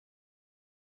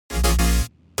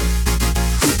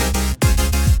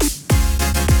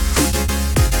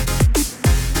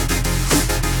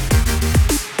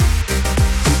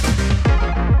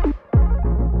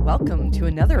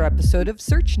another episode of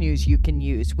Search News You Can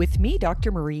Use with me,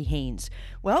 Dr. Marie Haynes.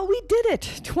 Well, we did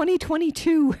it,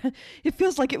 2022. It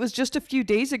feels like it was just a few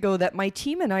days ago that my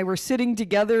team and I were sitting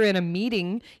together in a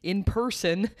meeting in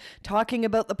person, talking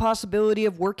about the possibility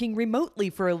of working remotely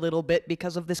for a little bit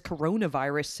because of this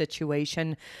coronavirus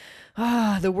situation.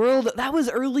 The world, that was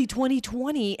early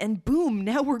 2020, and boom,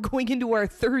 now we're going into our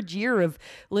third year of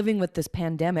living with this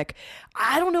pandemic.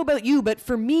 I don't know about you, but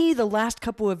for me, the last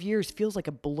couple of years feels like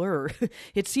a blur.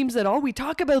 It seems that all we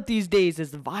talk about these days is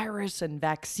the virus and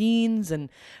vaccines and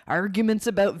arguments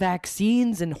about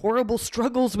vaccines and horrible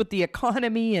struggles with the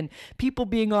economy and people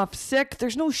being off sick.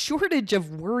 There's no shortage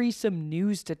of worrisome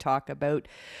news to talk about.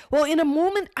 Well, in a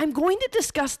moment, I'm going to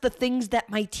discuss the things that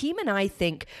my team and I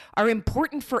think are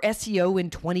important for SEO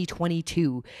in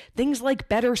 2022. Things like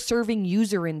better serving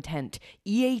user intent,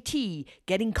 EAT,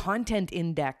 getting content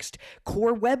indexed,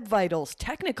 core web vitals,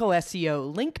 technical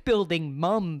SEO, link building,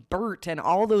 MUM, BERT, and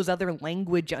all those other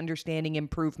language understanding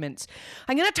improvements.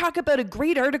 I'm going to talk about a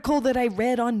great article that I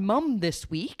read on MUM this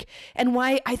week and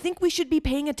why I think we should be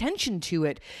paying attention to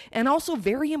it. And also,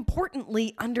 very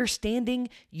importantly, understanding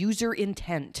user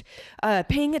intent.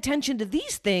 Paying attention to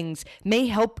these things may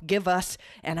help give us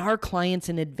and our clients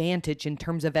an advantage in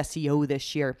terms of SEO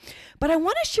this year. But I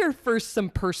want to share first some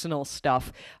personal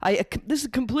stuff. This is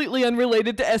completely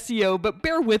unrelated to SEO, but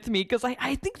bear with me because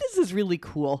I think this is really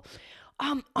cool.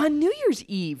 On New Year's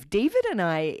Eve, David and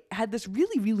I had this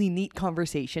really, really neat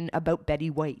conversation about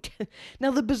Betty White. Now,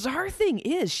 the bizarre thing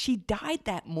is she died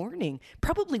that morning,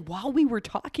 probably while we were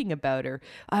talking about her.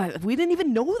 We didn't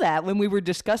even know that when we were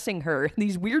discussing her.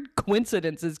 These weird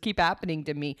coincidences keep happening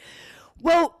to me.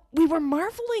 Well, we were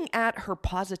marveling at her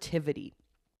positivity.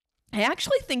 I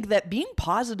actually think that being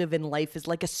positive in life is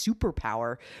like a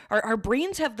superpower. Our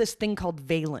brains have this thing called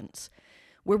valence,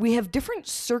 where we have different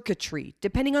circuitry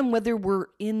depending on whether we're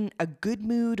in a good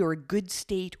mood or a good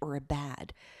state or a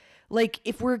bad. Like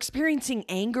if we're experiencing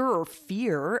anger or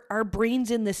fear, our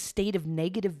brain's in this state of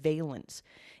negative valence.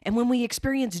 And when we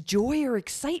experience joy or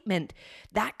excitement,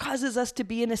 that causes us to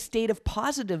be in a state of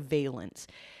positive valence.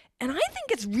 And I think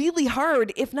it's really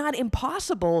hard, if not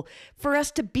impossible, for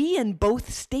us to be in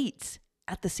both states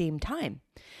at the same time.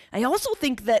 I also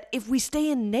think that if we stay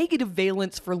in negative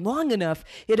valence for long enough,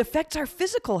 it affects our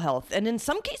physical health, and in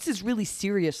some cases really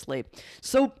seriously.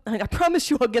 So I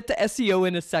promise you I'll get to SEO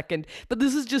in a second, but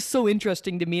this is just so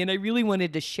interesting to me and I really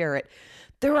wanted to share it.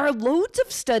 There are loads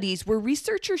of studies where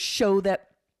researchers show that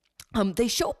they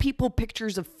show people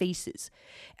pictures of faces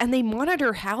and they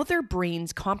monitor how their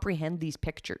brains comprehend these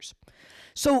pictures.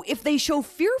 So if they show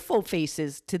fearful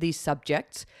faces to these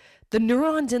subjects, the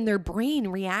neurons in their brain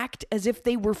react as if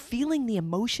they were feeling the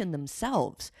emotion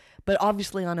themselves, but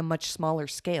obviously on a much smaller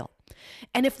scale.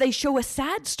 And if they show a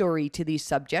sad story to these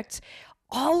subjects,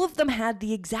 all of them had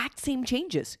the exact same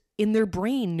changes in their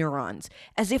brain neurons,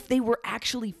 as if they were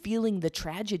actually feeling the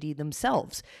tragedy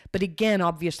themselves, but again,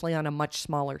 obviously on a much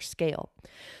smaller scale.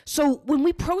 So when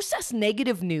we process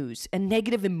negative news and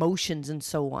negative emotions and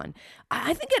so on,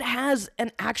 I think it has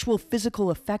an actual physical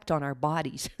effect on our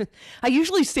bodies. I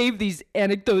usually save these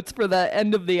anecdotes for the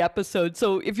end of the episode,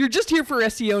 so if you're just here for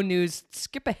SEO news,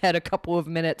 skip ahead a couple of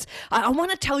minutes. I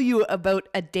want to tell you about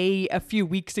a day a few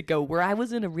weeks ago where I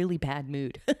was in a really bad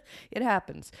mood. It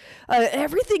happens.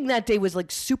 Everything that day was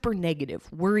like super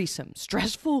negative, worrisome,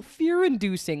 stressful,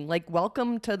 fear-inducing, like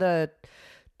welcome to the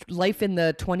life in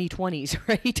the 2020s,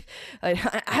 right? I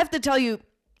have to tell you,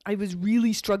 I was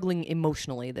really struggling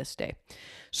emotionally this day.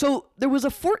 So there was a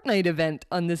Fortnite event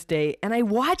on this day, and I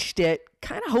watched it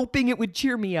kind of hoping it would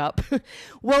cheer me up.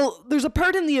 Well, there's a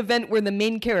part in the event where the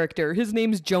main character, his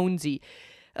name's Jonesy,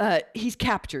 he's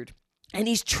captured. And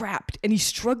he's trapped and he's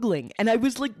struggling. And I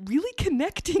was like really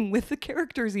connecting with the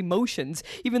character's emotions,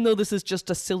 even though this is just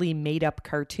a silly made up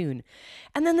cartoon.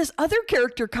 And then this other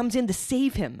character comes in to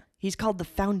save him. He's called the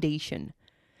Foundation.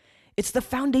 It's the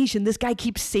Foundation. This guy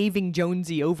keeps saving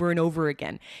Jonesy over and over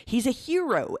again. He's a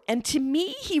hero. And to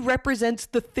me, he represents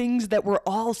the things that we're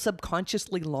all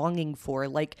subconsciously longing for,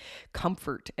 like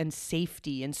comfort and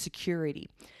safety and security.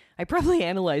 I probably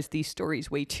analyzed these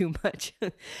stories way too much.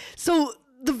 So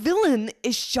the villain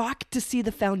is shocked to see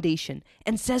the Foundation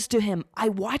and says to him, "I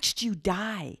watched you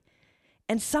die."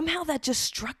 And somehow that just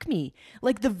struck me.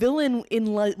 Like the villain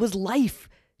was life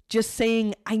just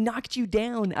saying, "I knocked you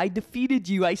down. I defeated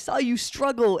you. I saw you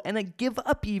struggle and I give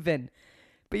up even.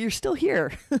 But you're still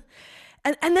here."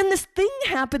 And then this thing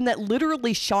happened that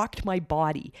literally shocked my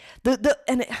body.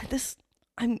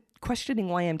 I'm questioning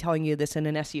why I'm telling you this in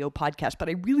an SEO podcast, but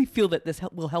I really feel that this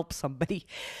will help somebody.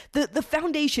 The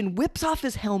foundation whips off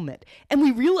his helmet, and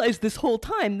we realize this whole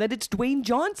time that it's Dwayne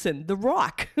Johnson, The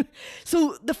Rock.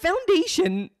 So the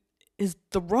foundation is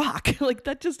The Rock. Like,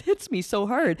 that just hits me so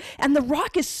hard. And The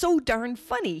Rock is so darn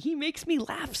funny. He makes me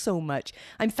laugh so much.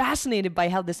 I'm fascinated by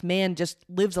how this man just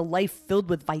lives a life filled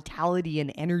with vitality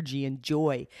and energy and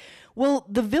joy. Well,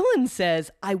 the villain says,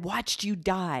 "I watched you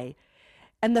die."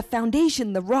 And the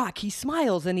foundation, The Rock, he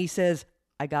smiles and he says,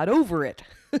 "I got over it."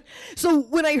 So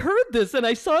when I heard this and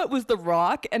I saw it was The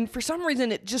Rock, and for some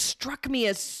reason it just struck me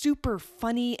as super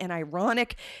funny and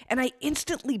ironic, and I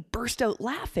instantly burst out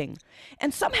laughing.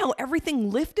 And somehow everything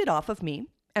lifted off of me,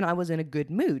 and I was in a good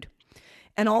mood.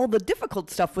 And all the difficult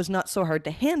stuff was not so hard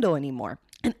to handle anymore.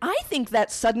 And I think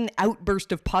that sudden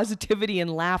outburst of positivity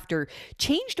and laughter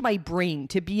changed my brain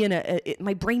to be in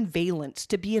my brain valence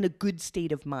to be in a good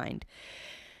state of mind.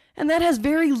 And that has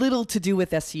very little to do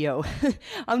with SEO.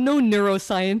 I'm no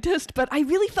neuroscientist, but I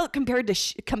really felt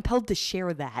compelled to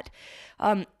share that.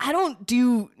 I don't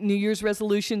do New Year's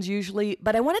resolutions usually,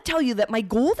 but I want to tell you that my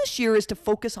goal this year is to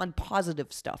focus on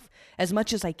positive stuff as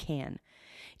much as I can.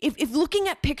 If looking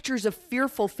at pictures of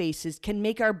fearful faces can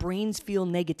make our brains feel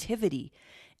negativity,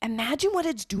 imagine what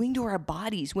it's doing to our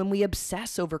bodies when we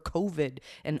obsess over COVID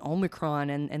and Omicron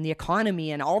and the economy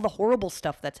and all the horrible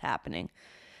stuff that's happening.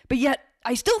 But yet,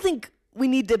 I still think we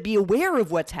need to be aware of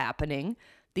what's happening.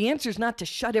 The answer is not to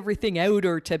shut everything out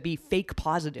or to be fake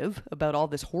positive about all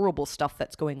this horrible stuff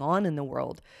that's going on in the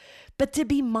world, but to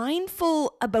be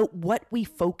mindful about what we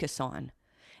focus on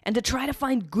and to try to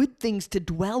find good things to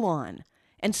dwell on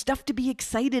and stuff to be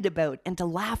excited about and to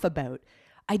laugh about.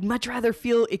 I'd much rather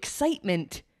feel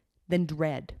excitement than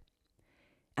dread.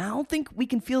 I don't think we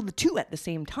can feel the two at the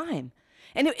same time.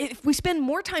 And if we spend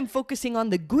more time focusing on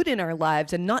the good in our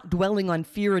lives and not dwelling on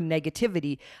fear and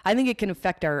negativity, I think it can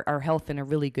affect our health in a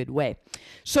really good way.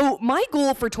 So my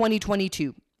goal for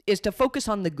 2022 is to focus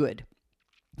on the good.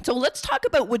 So let's talk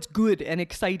about what's good and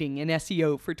exciting in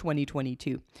SEO for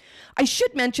 2022. I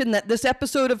should mention that this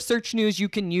episode of Search News You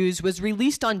Can Use was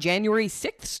released on January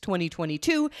 6th,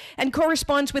 2022, and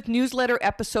corresponds with newsletter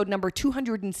episode number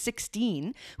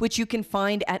 216, which you can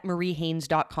find at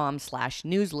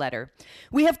mariehaynes.com/newsletter.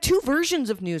 We have two versions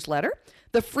of newsletter.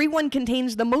 The free one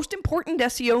contains the most important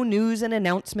SEO news and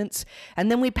announcements,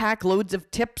 and then we pack loads of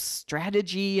tips,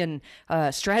 strategy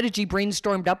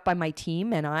brainstormed up by my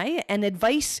team and I, and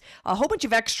advice, a whole bunch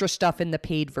of extra stuff in the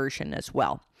paid version as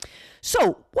well.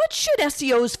 So, what should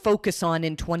SEOs focus on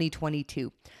in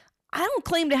 2022? I don't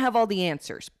claim to have all the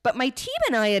answers, but my team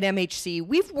and I at MHC,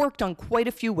 we've worked on quite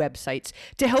a few websites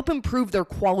to help improve their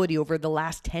quality over the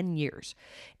last 10 years.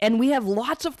 And we have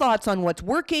lots of thoughts on what's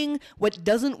working, what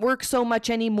doesn't work so much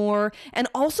anymore, and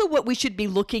also what we should be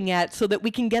looking at so that we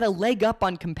can get a leg up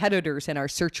on competitors in our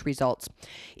search results.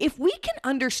 If we can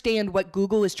understand what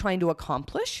Google is trying to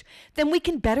accomplish, then we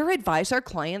can better advise our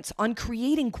clients on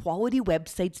creating quality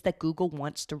websites that Google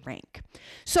wants to rank.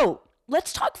 So,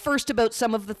 let's talk first about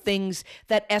some of the things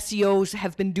that SEOs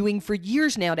have been doing for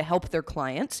years now to help their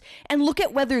clients and look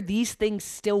at whether these things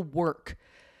still work.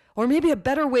 Or maybe a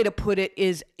better way to put it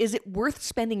is it worth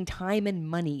spending time and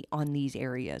money on these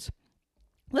areas?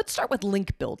 Let's start with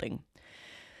link building.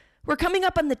 We're coming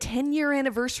up on the 10-year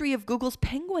anniversary of Google's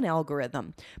Penguin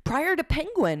algorithm. Prior to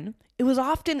Penguin, it was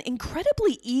often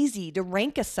incredibly easy to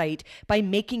rank a site by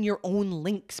making your own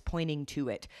links pointing to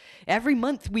it. Every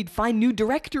month, we'd find new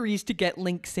directories to get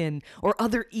links in, or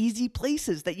other easy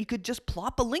places that you could just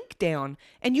plop a link down.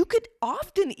 And you could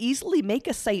often easily make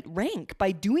a site rank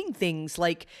by doing things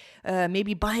like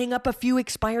maybe buying up a few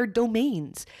expired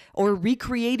domains, or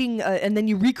recreating, and then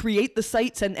you recreate the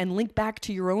sites and link back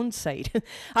to your own site.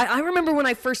 I remember when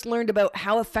I first learned about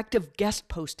how effective guest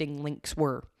posting links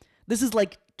were. This is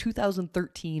like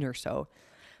 2013 or so.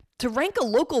 To rank a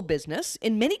local business,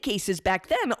 in many cases back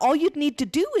then, all you'd need to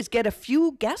do is get a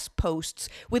few guest posts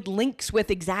with links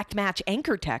with exact match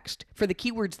anchor text for the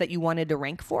keywords that you wanted to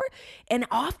rank for, and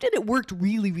often it worked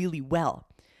really, really well.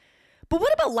 But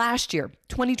what about last year,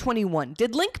 2021?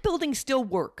 Did link building still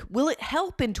work? Will it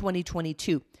help in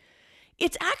 2022?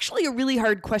 It's actually a really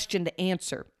hard question to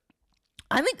answer.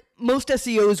 I think most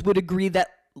SEOs would agree that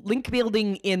link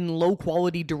building in low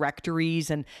quality directories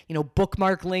and,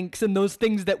 bookmark links and those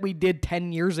things that we did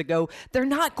 10 years ago, they're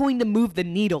not going to move the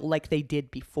needle like they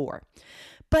did before.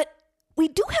 But we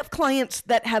do have clients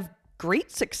that have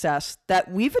great success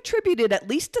that we've attributed at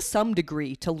least to some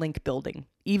degree to link building.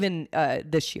 even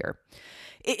this year.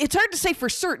 It's hard to say for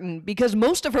certain because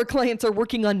most of our clients are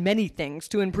working on many things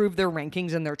to improve their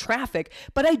rankings and their traffic,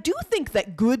 but I do think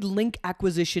that good link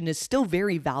acquisition is still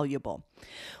very valuable.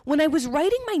 When I was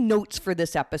writing my notes for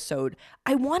this episode,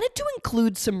 I wanted to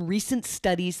include some recent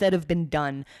studies that have been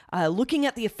done looking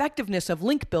at the effectiveness of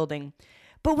link building.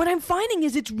 But what I'm finding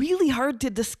is it's really hard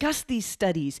to discuss these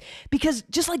studies because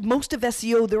just like most of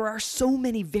SEO, there are so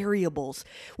many variables.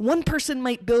 One person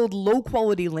might build low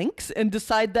quality links and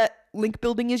decide that link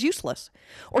building is useless.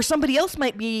 Or somebody else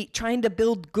might be trying to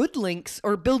build good links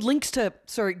or good links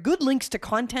to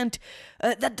content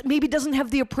that maybe doesn't have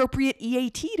the appropriate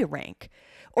EAT to rank.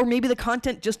 Or maybe the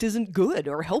content just isn't good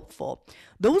or helpful.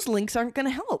 Those links aren't going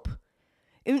to help.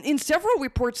 In several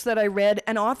reports that I read,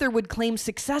 an author would claim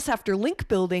success after link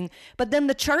building, but then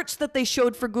the charts that they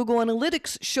showed for Google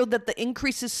Analytics showed that the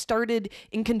increases started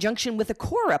in conjunction with a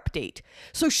core update.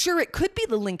 So sure, it could be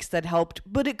the links that helped,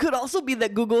 but it could also be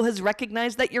that Google has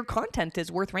recognized that your content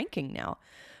is worth ranking now.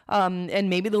 And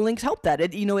maybe the links help that.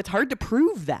 It's hard to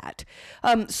prove that.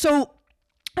 So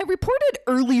I reported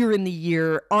earlier in the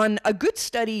year on a good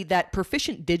study that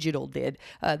Proficient Digital did.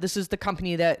 This is the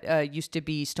company that used to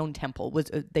be Stone Temple.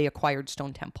 They acquired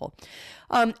Stone Temple.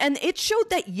 And it showed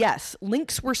that, yes,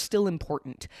 links were still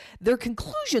important. Their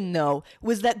conclusion, though,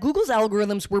 was that Google's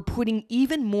algorithms were putting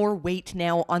even more weight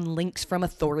now on links from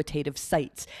authoritative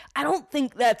sites. I don't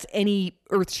think that's any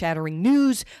earth-shattering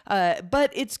news,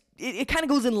 but it kind of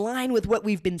goes in line with what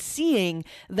we've been seeing,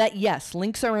 that yes,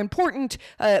 links are important,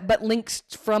 but links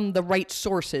from the right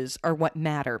sources are what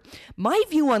matter. My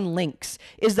view on links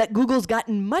is that Google's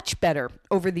gotten much better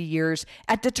over the years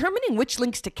at determining which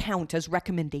links to count as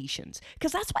recommendations,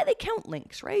 because that's why they count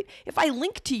links, right? If I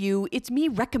link to you, it's me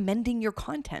recommending your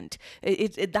content.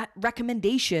 That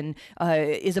recommendation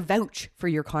is a vouch for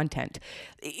your content.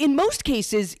 In most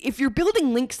cases, if you're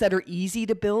building links that are easy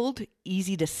to build,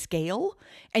 easy to scale,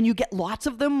 and you get lots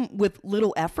of them with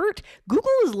little effort,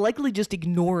 Google is likely just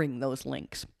ignoring those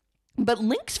links. But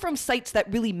links from sites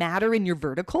that really matter in your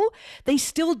vertical, they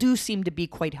still do seem to be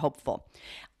quite helpful.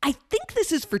 I think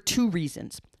this is for two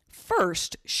reasons.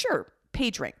 First, sure,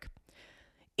 PageRank.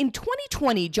 In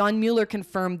 2020, John Mueller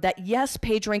confirmed that yes,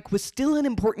 PageRank was still an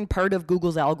important part of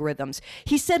Google's algorithms.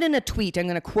 He said in a tweet, I'm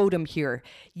going to quote him here,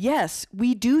 "Yes,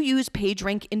 we do use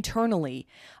PageRank internally,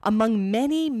 among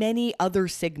many, many other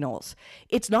signals.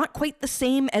 It's not quite the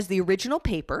same as the original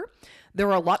paper.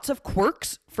 There are lots of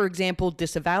quirks, for example,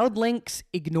 disavowed links,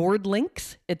 ignored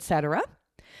links, etc."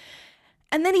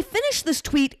 And then he finished this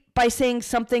tweet by saying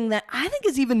something that I think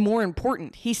is even more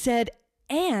important. He said,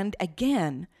 "And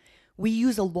again, we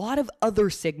use a lot of other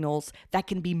signals that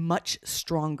can be much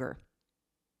stronger."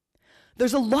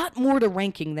 There's a lot more to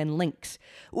ranking than links,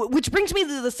 which brings me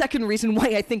to the second reason why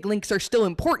I think links are still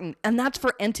important, and that's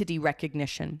for entity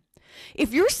recognition.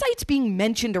 If your site's being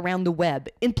mentioned around the web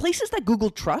in places that Google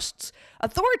trusts,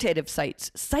 authoritative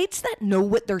sites that know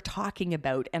what they're talking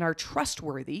about and are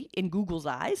trustworthy in Google's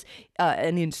eyes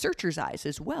and in searchers' eyes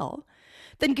as well,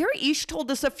 then Gary Illyes told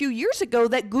us a few years ago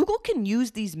that Google can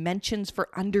use these mentions for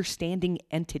understanding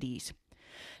entities.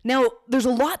 Now, there's a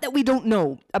lot that we don't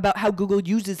know about how Google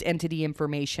uses entity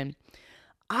information.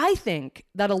 I think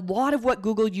that a lot of what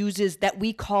Google uses that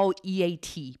we call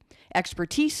EAT,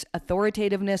 expertise,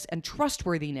 authoritativeness, and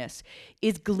trustworthiness,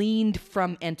 is gleaned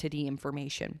from entity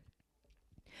information.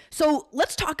 So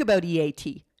let's talk about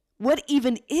EAT. What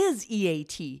even is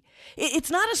EAT? It's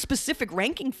not a specific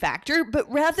ranking factor,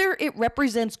 but rather it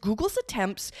represents Google's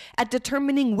attempts at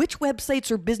determining which websites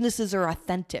or businesses are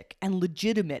authentic and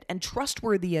legitimate and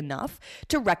trustworthy enough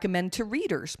to recommend to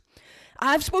readers.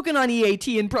 I've spoken on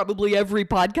EAT in probably every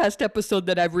podcast episode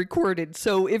that I've recorded.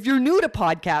 So if you're new to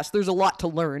podcasts, there's a lot to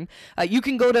learn. You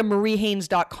can go to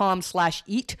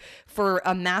mariehaynes.com/eat for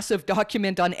a massive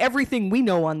document on everything we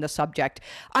know on the subject.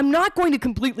 I'm not going to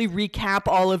completely recap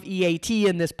all of EAT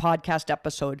in this podcast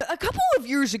episode. A couple of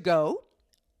years ago,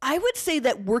 I would say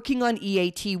that working on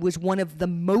EAT was one of the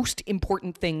most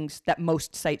important things that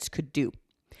most sites could do.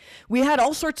 We had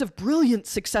all sorts of brilliant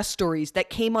success stories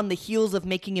that came on the heels of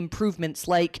making improvements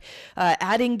like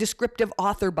adding descriptive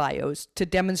author bios to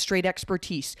demonstrate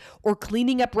expertise, or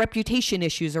cleaning up reputation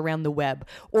issues around the web,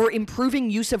 or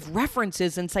improving use of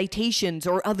references and citations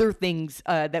or other things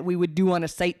that we would do on a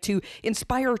site to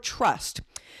inspire trust.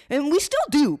 And we still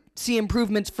do see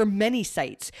improvements from many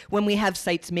sites when we have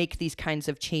sites make these kinds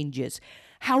of changes.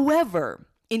 However,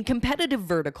 in competitive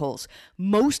verticals,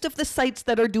 most of the sites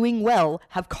that are doing well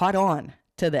have caught on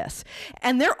to this,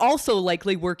 and they're also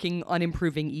likely working on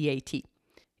improving EAT.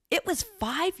 It was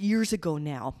 5 years ago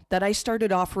now that I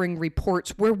started offering reports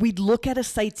where we'd look at a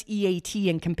site's EAT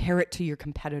and compare it to your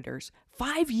competitors.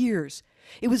 5 years.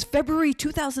 It was February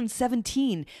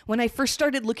 2017 when I first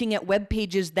started looking at web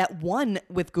pages that won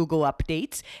with Google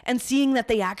Updates and seeing that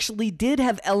they actually did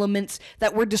have elements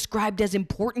that were described as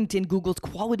important in Google's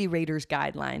quality raters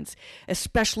guidelines,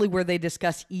 especially where they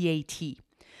discuss EAT.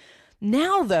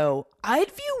 Now, though,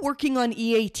 I'd view working on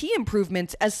EAT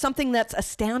improvements as something that's a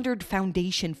standard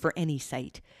foundation for any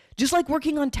site, just like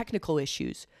working on technical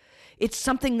issues. It's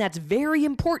something that's very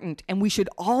important and we should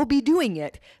all be doing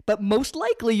it, but most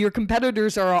likely your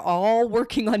competitors are all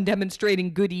working on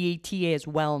demonstrating good EAT as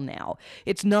well now.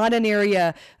 It's not an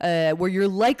area where you're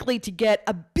likely to get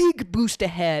a big boost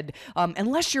ahead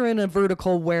unless you're in a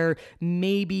vertical where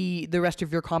maybe the rest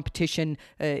of your competition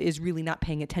is really not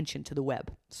paying attention to the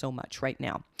web so much right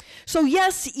now. So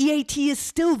yes, EAT is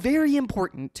still very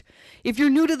important. If you're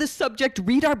new to this subject,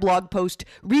 read our blog post,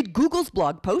 read Google's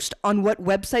blog post on what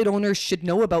website owners should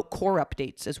know about core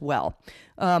updates as well.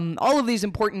 All of these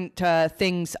important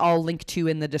things I'll link to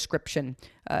in the description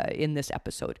in this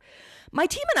episode. My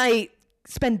team and I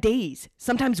spend days,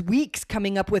 sometimes weeks,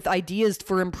 coming up with ideas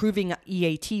for improving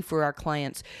EAT for our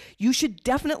clients. You should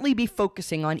definitely be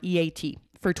focusing on EAT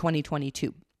for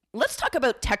 2022. Let's talk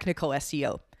about technical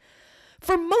SEO.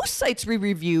 For most sites we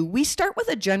review, we start with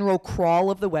a general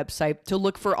crawl of the website to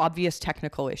look for obvious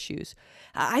technical issues.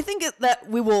 I think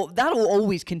that'll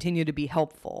always continue to be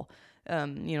helpful.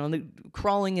 The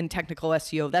crawling and technical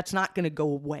SEO, that's not going to go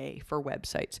away for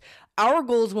websites. Our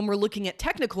goals when we're looking at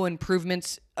technical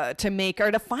improvements to make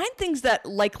are to find things that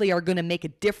likely are going to make a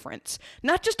difference.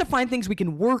 Not just to find things we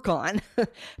can work on,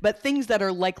 but things that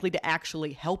are likely to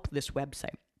actually help this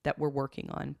website that we're working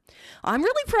on. I'm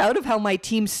really proud of how my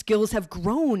team's skills have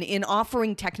grown in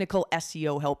offering technical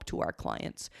SEO help to our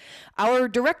clients. Our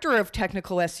director of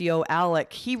technical SEO,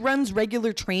 Alec, he runs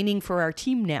regular training for our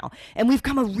team now, and we've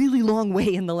come a really long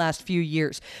way in the last few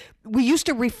years. We used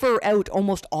to refer out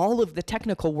almost all of the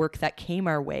technical work that came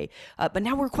our way, but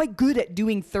now we're quite good at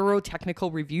doing thorough technical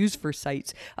reviews for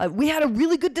sites. We had a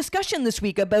really good discussion this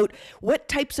week about what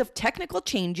types of technical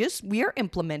changes we are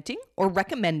implementing or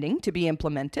recommending to be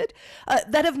implemented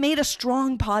that have made a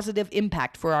strong positive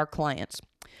impact for our clients.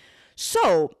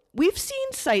 So, we've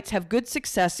seen sites have good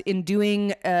success in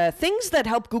doing things that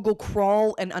help Google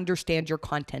crawl and understand your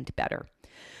content better.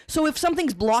 So if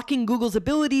something's blocking Google's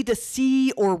ability to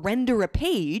see or render a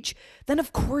page, then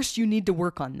of course you need to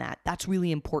work on that. That's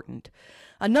really important.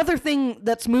 Another thing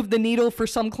that's moved the needle for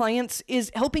some clients is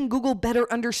helping Google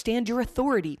better understand your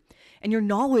authority and your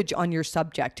knowledge on your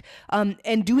subject,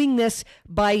 and doing this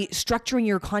by structuring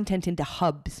your content into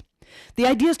hubs. The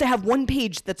idea is to have one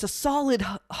page that's a solid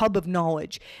hub of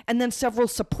knowledge, and then several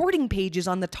supporting pages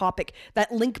on the topic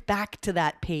that link back to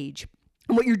that page.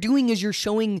 And what you're doing is you're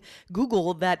showing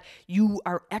Google that you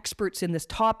are experts in this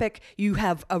topic, you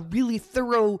have a really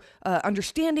thorough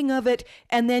understanding of it,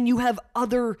 and then you have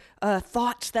other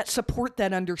thoughts that support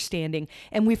that understanding.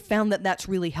 And we've found that that's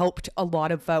really helped a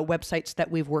lot of websites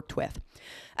that we've worked with.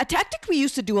 A tactic we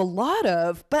used to do a lot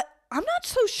of, but I'm not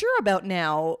so sure about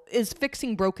now, is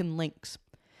fixing broken links.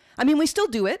 I mean, we still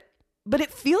do it, but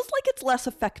it feels like it's less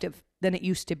effective than it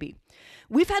used to be.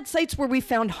 We've had sites where we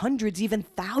found hundreds, even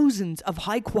thousands of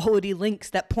high quality links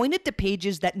that pointed to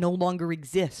pages that no longer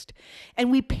exist.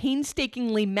 And we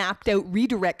painstakingly mapped out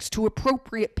redirects to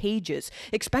appropriate pages,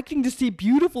 expecting to see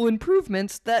beautiful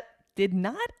improvements that did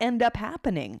not end up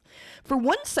happening. For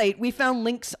one site, we found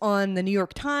links on the New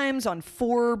York Times, on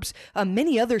Forbes,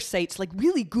 many other sites, like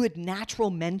really good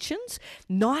natural mentions,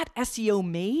 not SEO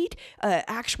made,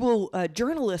 actual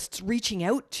journalists reaching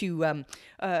out to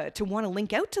want to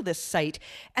link out to this site,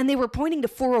 and they were pointing to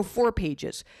 404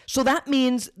 pages. So that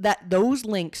means that those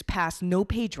links pass no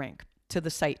page rank to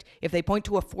the site. If they point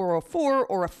to a 404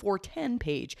 or a 410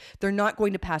 page, they're not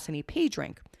going to pass any page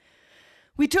rank.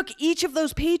 We took each of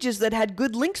those pages that had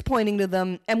good links pointing to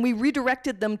them and we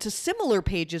redirected them to similar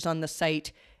pages on the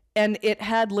site, and it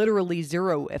had literally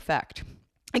zero effect.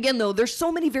 Again, though, there's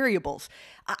so many variables.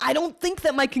 I don't think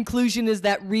that my conclusion is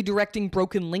that redirecting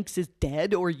broken links is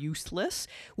dead or useless.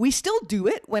 We still do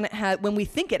it when we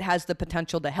think it has the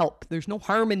potential to help. There's no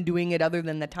harm in doing it other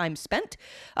than the time spent.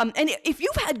 And if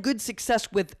you've had good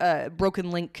success with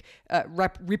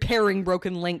repairing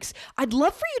broken links, I'd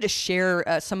love for you to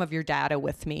share some of your data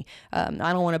with me. I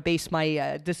don't want to base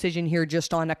my decision here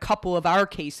just on a couple of our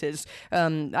cases.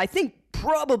 I think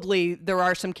probably there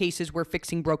are some cases where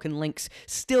fixing broken links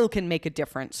still can make a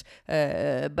difference,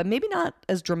 but maybe not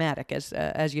as dramatic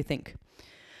as you think.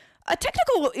 A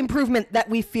technical improvement that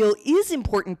we feel is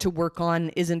important to work on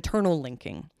is internal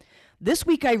linking. This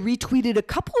week, I retweeted a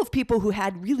couple of people who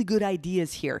had really good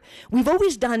ideas here. We've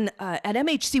always done, at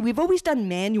MHC, we've always done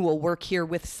manual work here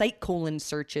with site colon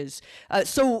searches.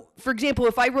 So, for example,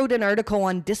 if I wrote an article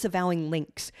on disavowing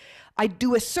links, I'd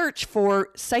do a search for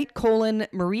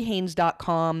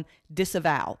site:mariehaynes.com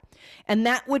disavow. And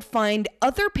that would find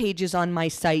other pages on my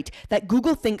site that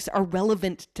Google thinks are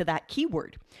relevant to that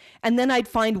keyword. And then I'd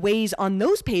find ways on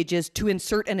those pages to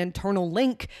insert an internal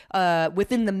link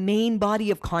within the main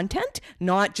body of content,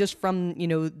 not just from,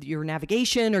 your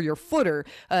navigation or your footer,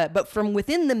 but from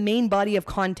within the main body of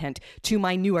content to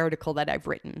my new article that I've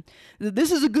written.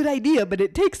 This is a good idea, but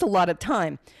it takes a lot of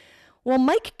time. Well,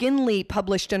 Mike Ginley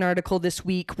published an article this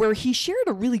week where he shared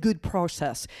a really good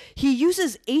process. He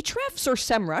uses Ahrefs or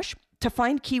SEMrush to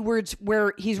find keywords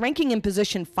where he's ranking in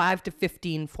position 5 to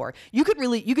 15 for. You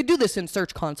could do this in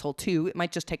Search Console too. It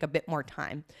might just take a bit more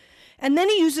time. And then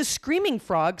he uses Screaming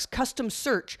Frog's custom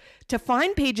search to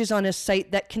find pages on his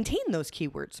site that contain those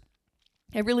keywords.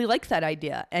 I really like that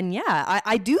idea. And yeah,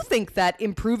 I do think that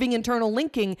improving internal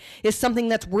linking is something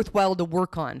that's worthwhile to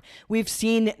work on. We've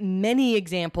seen many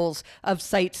examples of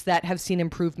sites that have seen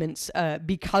improvements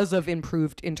because of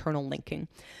improved internal linking.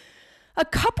 A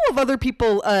couple of other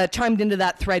people chimed into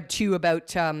that thread too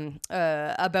about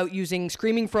using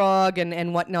Screaming Frog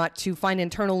and whatnot to find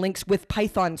internal links with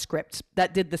Python scripts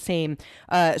that did the same.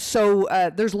 So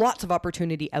there's lots of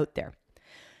opportunity out there.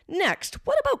 Next,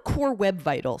 what about Core Web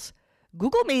Vitals?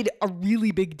 Google made a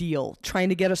really big deal trying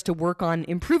to get us to work on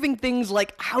improving things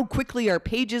like how quickly our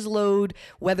pages load,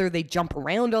 whether they jump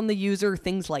around on the user,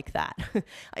 things like that.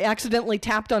 I accidentally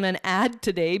tapped on an ad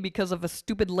today because of a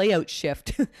stupid layout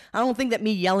shift. I don't think that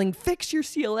me yelling, "Fix your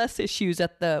CLS issues"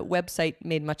 at the website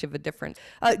made much of a difference.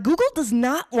 Google does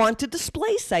not want to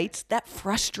display sites that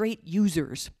frustrate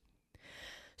users.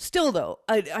 Still, though,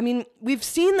 we've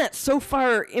seen that so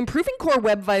far, improving Core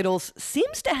Web Vitals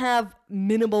seems to have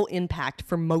minimal impact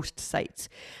for most sites.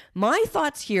 My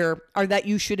thoughts here are that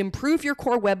you should improve your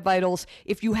Core Web Vitals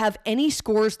if you have any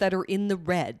scores that are in the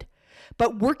red.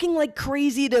 But working like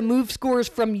crazy to move scores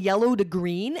from yellow to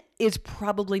green is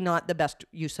probably not the best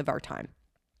use of our time.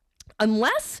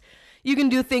 Unless you can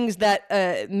do things that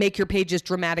make your pages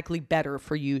dramatically better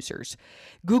for users.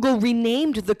 Google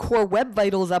renamed the Core Web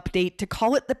Vitals update to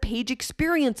call it the Page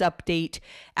Experience Update,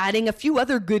 adding a few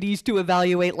other goodies to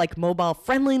evaluate like mobile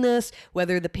friendliness,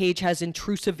 whether the page has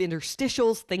intrusive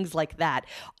interstitials, things like that.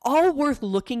 All worth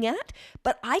looking at,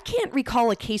 but I can't recall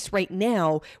a case right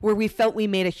now where we felt we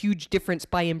made a huge difference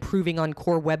by improving on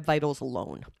Core Web Vitals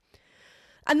alone.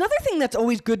 Another thing that's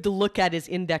always good to look at is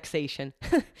indexation.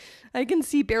 I can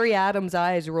see Barry Adams'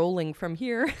 eyes rolling from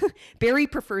here. Barry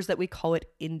prefers that we call it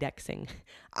indexing.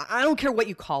 I don't care what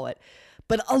you call it,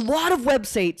 but a lot of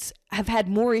websites have had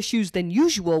more issues than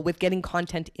usual with getting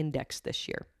content indexed this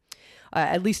year.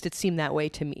 At least it seemed that way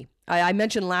to me. I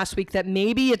mentioned last week that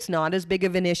maybe it's not as big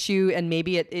of an issue and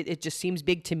maybe it just seems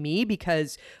big to me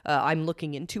because I'm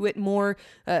looking into it more.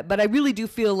 But I really do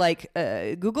feel like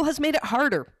Google has made it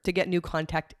harder to get new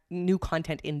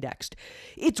content indexed.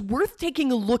 It's worth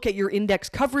taking a look at your index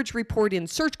coverage report in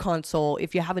Search Console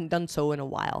if you haven't done so in a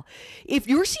while. If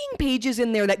you're seeing pages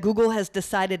in there that Google has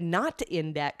decided not to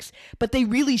index, but they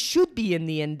really should be in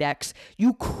the index,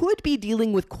 you could be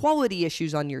dealing with quality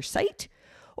issues on your site.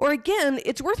 Or again,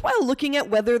 it's worthwhile looking at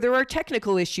whether there are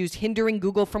technical issues hindering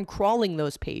Google from crawling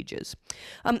those pages.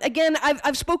 Again,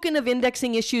 I've spoken of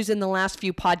indexing issues in the last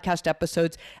few podcast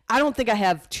episodes. I don't think I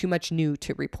have too much new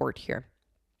to report here.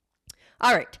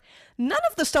 All right. None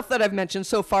of the stuff that I've mentioned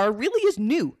so far really is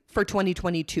new for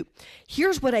 2022.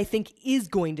 Here's what I think is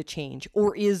going to change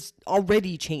or is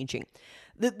already changing.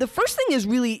 The first thing is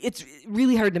it's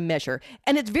really hard to measure,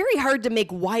 and it's very hard to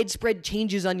make widespread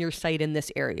changes on your site in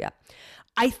this area.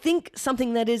 I think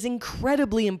something that is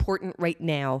incredibly important right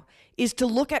now is to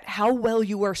look at how well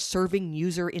you are serving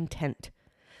user intent.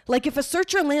 Like if a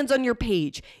searcher lands on your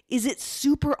page, is it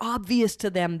super obvious to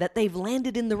them that they've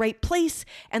landed in the right place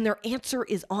and their answer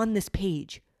is on this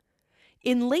page?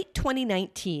 In late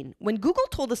 2019, when Google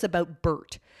told us about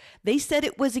BERT, they said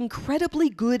it was incredibly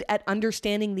good at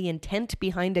understanding the intent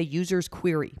behind a user's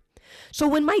query. So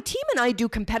when my team and I do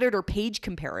competitor page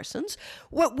comparisons,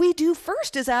 what we do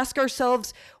first is ask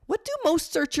ourselves, what do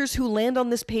most searchers who land on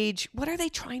this page, what are they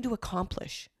trying to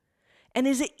accomplish? And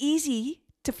is it easy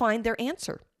to find their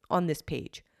answer on this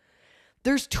page?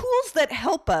 There's tools that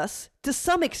help us to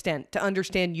some extent to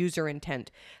understand user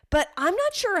intent, but I'm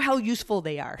not sure how useful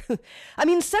they are.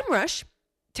 SEMrush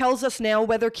tells us now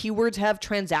whether keywords have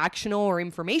transactional or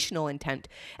informational intent,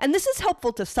 and this is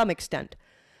helpful to some extent.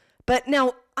 But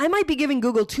now, I might be giving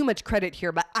Google too much credit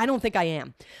here, but I don't think I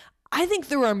am. I think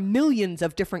there are millions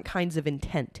of different kinds of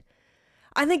intent.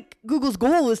 I think Google's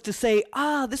goal is to say,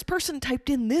 this person typed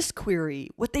in this query.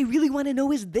 What they really want to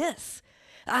know is this.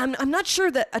 I'm not sure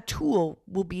that a tool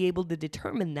will be able to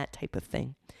determine that type of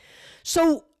thing.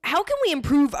 So how can we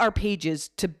improve our pages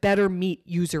to better meet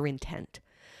user intent?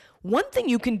 One thing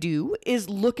you can do is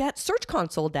look at Search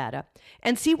Console data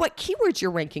and see what keywords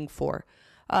you're ranking for.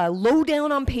 Low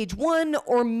down on page 1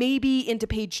 or maybe into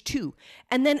page 2.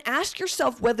 And then ask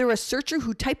yourself whether a searcher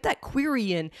who typed that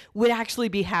query in would actually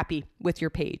be happy with your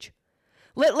page.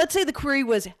 Let's say the query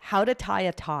was how to tie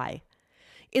a tie.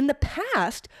 In the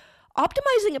past,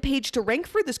 optimizing a page to rank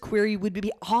for this query would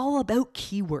be all about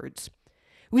keywords.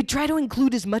 We'd try to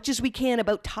include as much as we can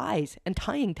about ties and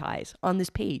tying ties on this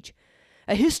page,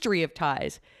 a history of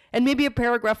ties, and maybe a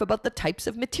paragraph about the types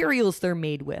of materials they're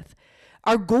made with.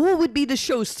 Our goal would be to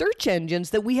show search engines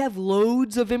that we have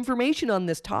loads of information on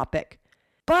this topic.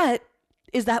 But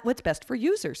is that what's best for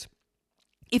users?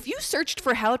 If you searched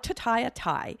for how to tie a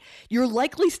tie, you're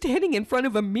likely standing in front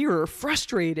of a mirror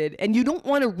frustrated and you don't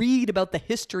want to read about the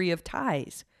history of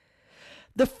ties.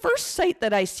 The first site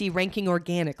that I see ranking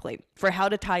organically for how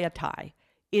to tie a tie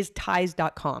is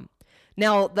ties.com.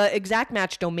 Now, the exact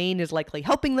match domain is likely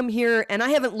helping them here, and I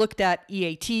haven't looked at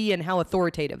EAT and how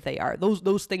authoritative they are.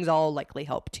 Those things all likely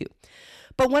help too.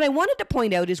 But what I wanted to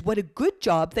point out is what a good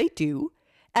job they do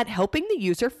at helping the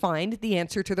user find the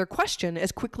answer to their question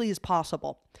as quickly as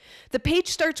possible. The page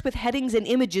starts with headings and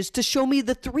images to show me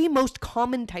the 3 most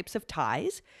common types of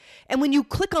ties, and when you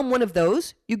click on one of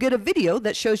those, you get a video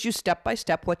that shows you step by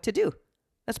step what to do.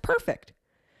 That's perfect.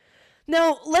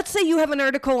 Now, let's say you have an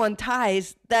article on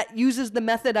ties that uses the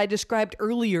method I described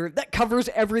earlier that covers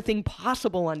everything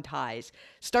possible on ties.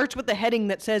 Starts with the heading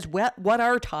that says, what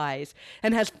are ties?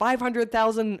 And has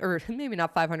 500,000, or maybe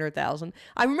not 500,000.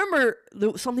 I remember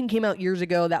something came out years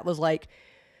ago that was like,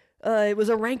 it was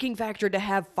a ranking factor to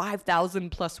have 5,000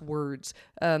 plus words.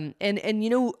 And you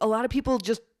know, a lot of people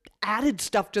just added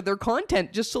stuff to their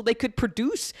content just so they could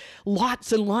produce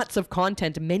lots and lots of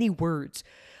content, many words.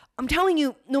 I'm telling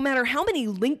you, no matter how many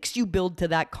links you build to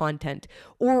that content,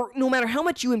 or no matter how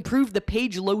much you improve the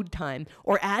page load time,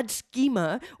 or add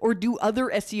schema, or do other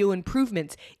SEO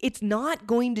improvements, it's not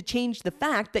going to change the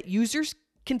fact that users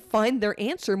can find their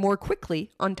answer more quickly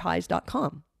on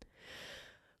ties.com.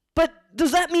 But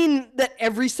does that mean that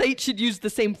every site should use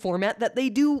the same format that they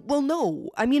do? Well, no.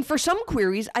 I mean, for some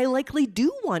queries, I likely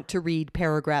do want to read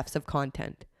paragraphs of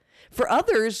content. For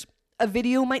others, a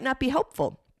video might not be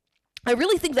helpful. I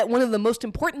really think that one of the most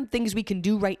important things we can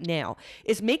do right now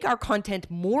is make our content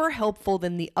more helpful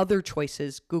than the other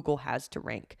choices Google has to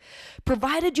rank.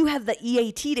 Provided you have the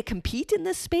EAT to compete in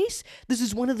this space, this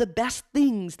is one of the best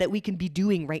things that we can be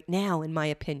doing right now, in my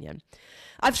opinion.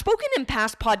 I've spoken in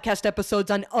past podcast episodes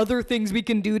on other things we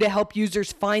can do to help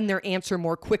users find their answer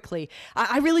more quickly.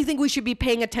 I really think we should be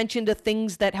paying attention to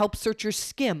things that help searchers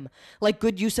skim, like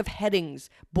good use of headings,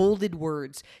 bolded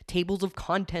words, tables of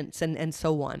contents, and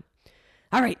so on.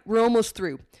 All right, we're almost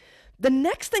through. The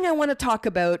next thing I want to talk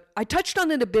about, I touched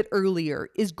on it a bit earlier,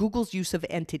 is Google's use of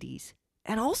entities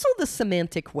and also the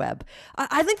semantic web.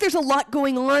 I think there's a lot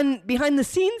going on behind the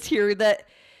scenes here that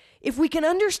if we can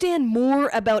understand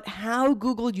more about how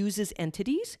Google uses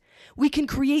entities, we can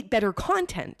create better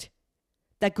content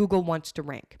that Google wants to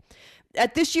rank.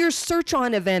 At this year's Search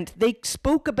On event, they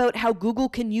spoke about how Google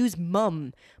can use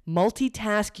MUM,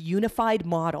 Multitask Unified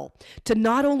Model, to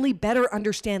not only better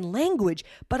understand language,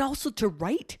 but also to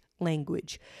write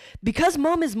language. Because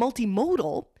MUM is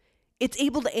multimodal, it's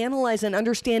able to analyze and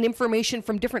understand information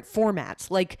from different formats,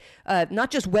 like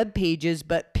not just web pages,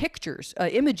 but pictures,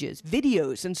 images,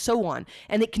 videos, and so on.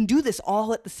 And it can do this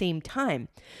all at the same time.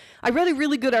 I read a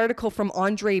really good article from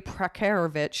Andrei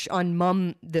Prakarovich on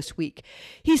MUM this week.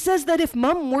 He says that if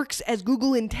MUM works as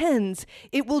Google intends,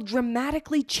 it will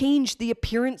dramatically change the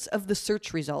appearance of the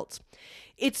search results.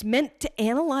 It's meant to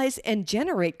analyze and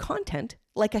generate content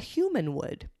like a human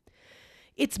would.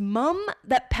 It's MUM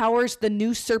that powers the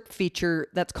new SERP feature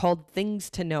that's called Things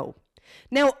to Know.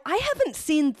 Now, I haven't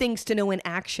seen Things to Know in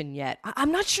action yet.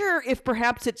 I'm not sure if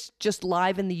perhaps it's just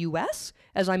live in the US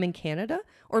as I'm in Canada,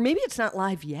 or maybe it's not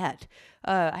live yet.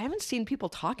 I haven't seen people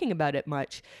talking about it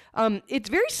much. It's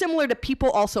very similar to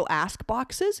People Also Ask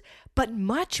boxes, but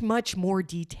much, much more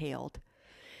detailed.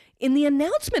 In the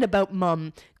announcement about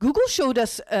MUM, Google showed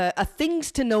us a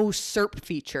Things to Know SERP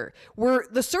feature where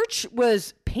the search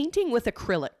was painting with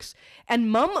acrylics,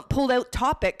 and MUM pulled out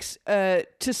topics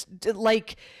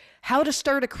like how to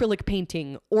start acrylic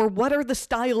painting or what are the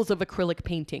styles of acrylic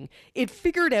painting. It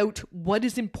figured out what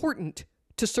is important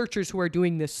to searchers who are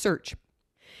doing this search.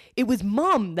 It was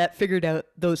mom that figured out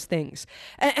those things.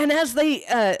 And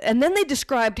then they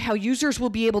described how users will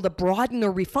be able to broaden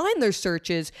or refine their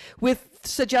searches with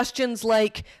suggestions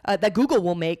like that Google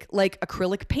will make, like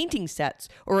acrylic painting sets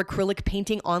or acrylic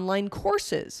painting online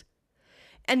courses.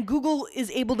 And Google is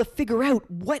able to figure out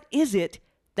what is it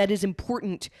that is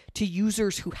important to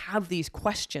users who have these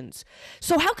questions.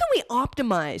 So how can we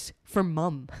optimize for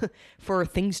mom, for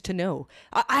things to know?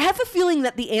 I have a feeling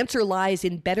that the answer lies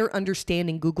in better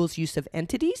understanding Google's use of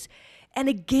entities, and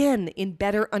again, in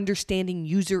better understanding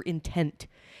user intent.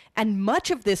 And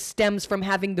much of this stems from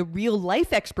having the real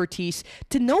life expertise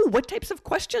to know what types of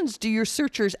questions do your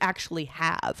searchers actually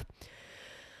have.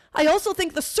 I also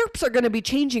think the SERPs are going to be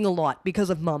changing a lot because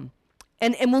of mom.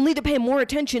 And we'll need to pay more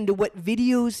attention to what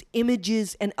videos,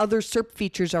 images, and other SERP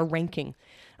features are ranking.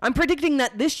 I'm predicting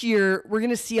that this year, we're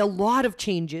going to see a lot of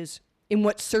changes in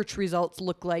what search results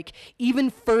look like,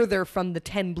 even further from the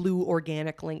 10 blue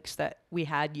organic links that we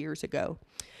had years ago.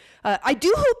 I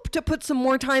do hope to put some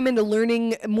more time into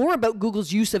learning more about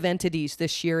Google's use of entities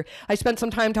this year. I spent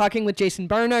some time talking with Jason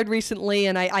Barnard recently,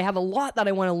 and I have a lot that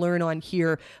I want to learn on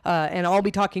here, and I'll be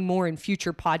talking more in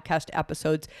future podcast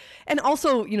episodes. And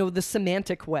also, the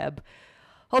semantic web.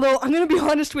 Although I'm going to be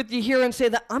honest with you here and say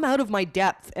that I'm out of my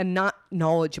depth and not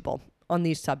knowledgeable on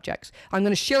these subjects. I'm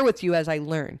going to share with you as I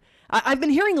learn. I've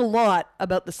been hearing a lot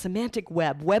about the semantic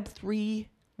web, Web 3,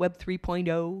 Web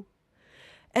 3.0,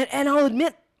 and I'll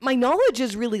admit, my knowledge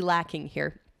is really lacking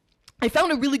here. I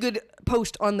found a really good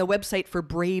post on the website for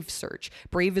Brave Search.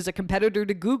 Brave is a competitor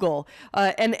to Google.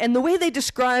 And the way they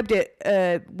described it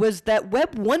was that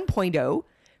Web 1.0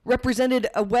 represented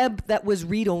a web that was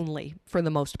read-only for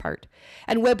the most part.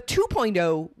 And Web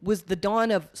 2.0 was the dawn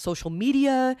of social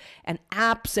media and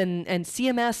apps and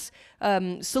CMS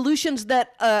solutions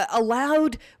that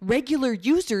allowed regular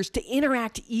users to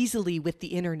interact easily with the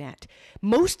internet.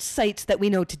 Most sites that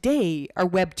we know today are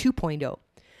Web 2.0.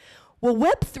 Well,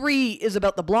 Web 3 is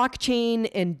about the blockchain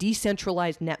and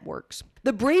decentralized networks.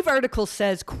 The Brave article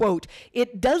says, quote,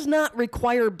 "It does not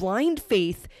require blind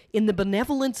faith in the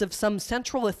benevolence of some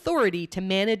central authority to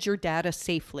manage your data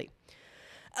safely."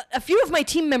 A few of my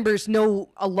team members know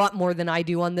a lot more than I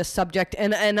do on this subject,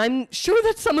 and I'm sure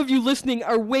that some of you listening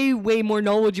are way, way more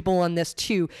knowledgeable on this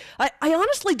too. I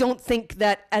honestly don't think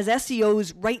that as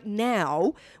SEOs right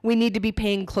now, we need to be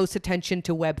paying close attention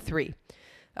to Web 3.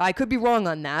 I could be wrong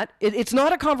on that. It's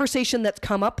not a conversation that's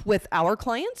come up with our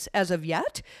clients as of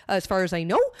yet, as far as I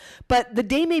know, but the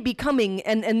day may be coming,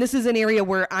 and this is an area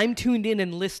where I'm tuned in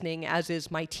and listening, as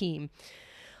is my team.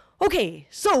 Okay,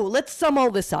 so let's sum all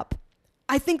this up.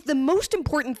 I think the most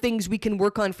important things we can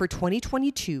work on for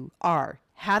 2022 are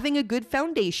having a good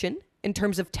foundation in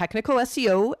terms of technical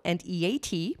SEO and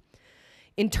EAT,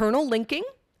 internal linking,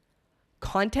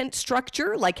 content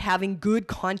structure, like having good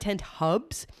content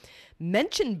hubs,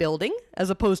 mention building as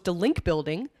opposed to link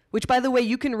building, which, by the way,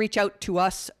 you can reach out to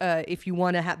us if you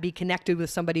want to be connected with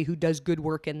somebody who does good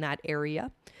work in that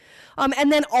area.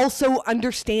 And then also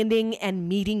understanding and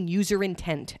meeting user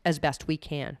intent as best we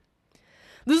can.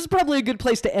 This is probably a good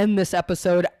place to end this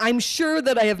episode. I'm sure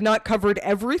that I have not covered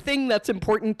everything that's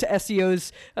important to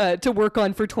SEOs to work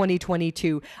on for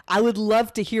 2022. I would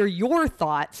love to hear your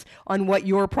thoughts on what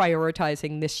you're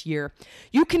prioritizing this year.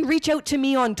 You can reach out to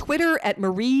me on Twitter at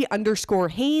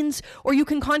Marie_Haynes, or you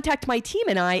can contact my team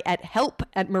and I at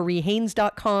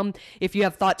help@mariehaynes.com if you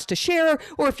have thoughts to share,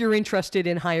 or if you're interested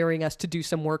in hiring us to do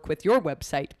some work with your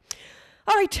website.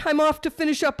 All right, I'm off to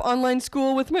finish up online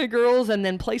school with my girls and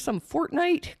then play some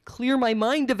Fortnite, clear my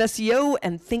mind of SEO,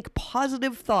 and think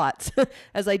positive thoughts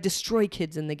as I destroy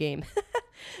kids in the game.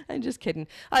 I'm just kidding.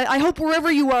 I hope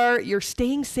wherever you are, you're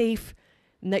staying safe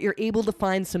and that you're able to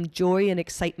find some joy and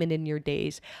excitement in your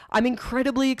days. I'm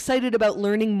incredibly excited about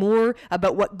learning more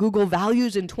about what Google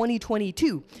values in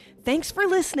 2022. Thanks for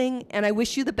listening, and I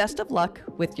wish you the best of luck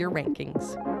with your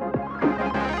rankings.